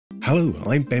Hello,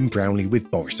 I'm Ben Brownlee with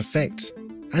Boris Effects,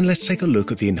 and let's take a look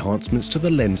at the enhancements to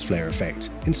the lens flare effect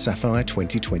in Sapphire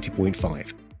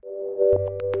 2020.5.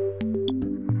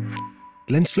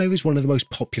 Lens flare is one of the most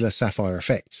popular Sapphire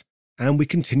effects, and we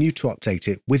continue to update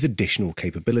it with additional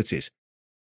capabilities.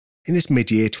 In this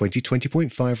mid-year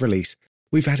 2020.5 release,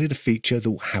 we've added a feature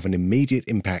that will have an immediate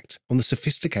impact on the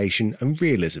sophistication and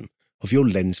realism of your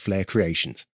lens flare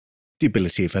creations, the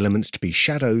ability of elements to be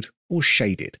shadowed or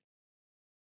shaded.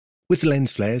 With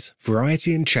lens flares,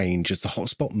 variety and change as the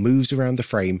hotspot moves around the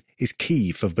frame is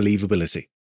key for believability.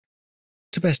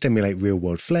 To best emulate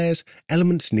real-world flares,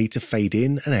 elements need to fade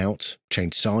in and out,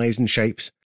 change size and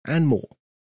shapes, and more.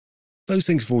 Those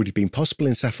things have already been possible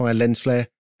in Sapphire lens flare,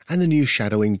 and the new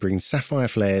shadowing brings Sapphire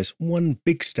flares one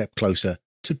big step closer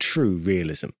to true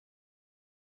realism.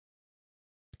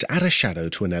 To add a shadow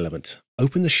to an element,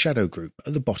 open the Shadow group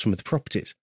at the bottom of the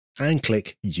Properties, and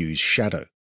click Use Shadow.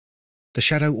 The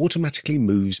shadow automatically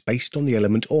moves based on the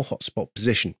element or hotspot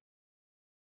position.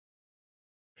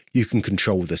 You can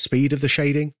control the speed of the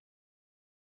shading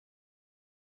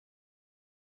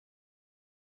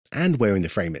and where in the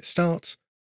frame it starts,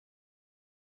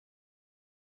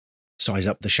 size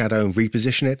up the shadow and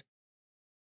reposition it,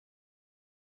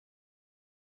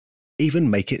 even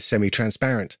make it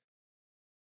semi-transparent,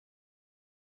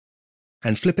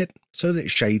 and flip it so that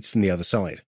it shades from the other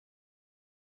side,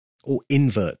 or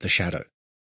invert the shadow.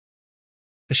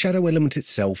 The shadow element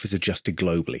itself is adjusted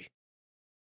globally.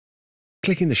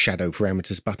 Clicking the Shadow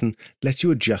Parameters button lets you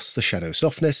adjust the shadow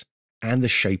softness and the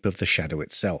shape of the shadow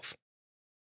itself.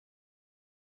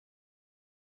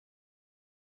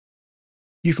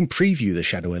 You can preview the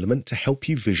shadow element to help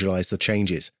you visualize the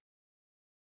changes.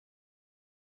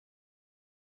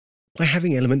 By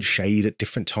having elements shade at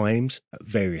different times, at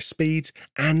various speeds,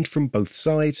 and from both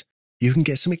sides, you can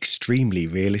get some extremely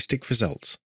realistic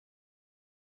results.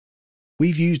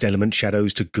 We've used element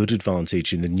shadows to good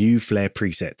advantage in the new flare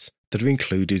presets that are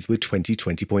included with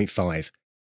 2020.5,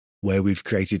 where we've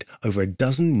created over a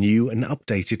dozen new and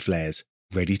updated flares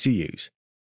ready to use.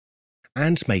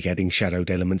 And to make adding shadowed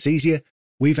elements easier,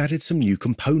 we've added some new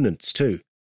components too,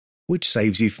 which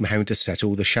saves you from having to set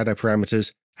all the shadow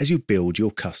parameters as you build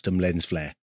your custom lens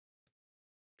flare.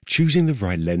 Choosing the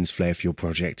right lens flare for your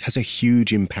project has a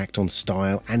huge impact on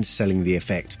style and selling the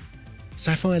effect.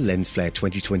 Sapphire Lens Flare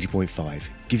 2020.5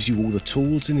 gives you all the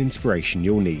tools and inspiration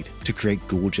you'll need to create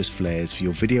gorgeous flares for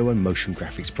your video and motion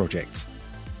graphics projects.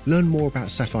 Learn more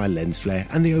about Sapphire Lens Flare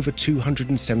and the over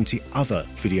 270 other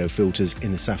video filters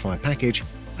in the Sapphire package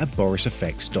at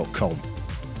boriseffects.com.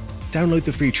 Download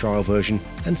the free trial version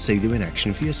and see them in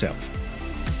action for yourself.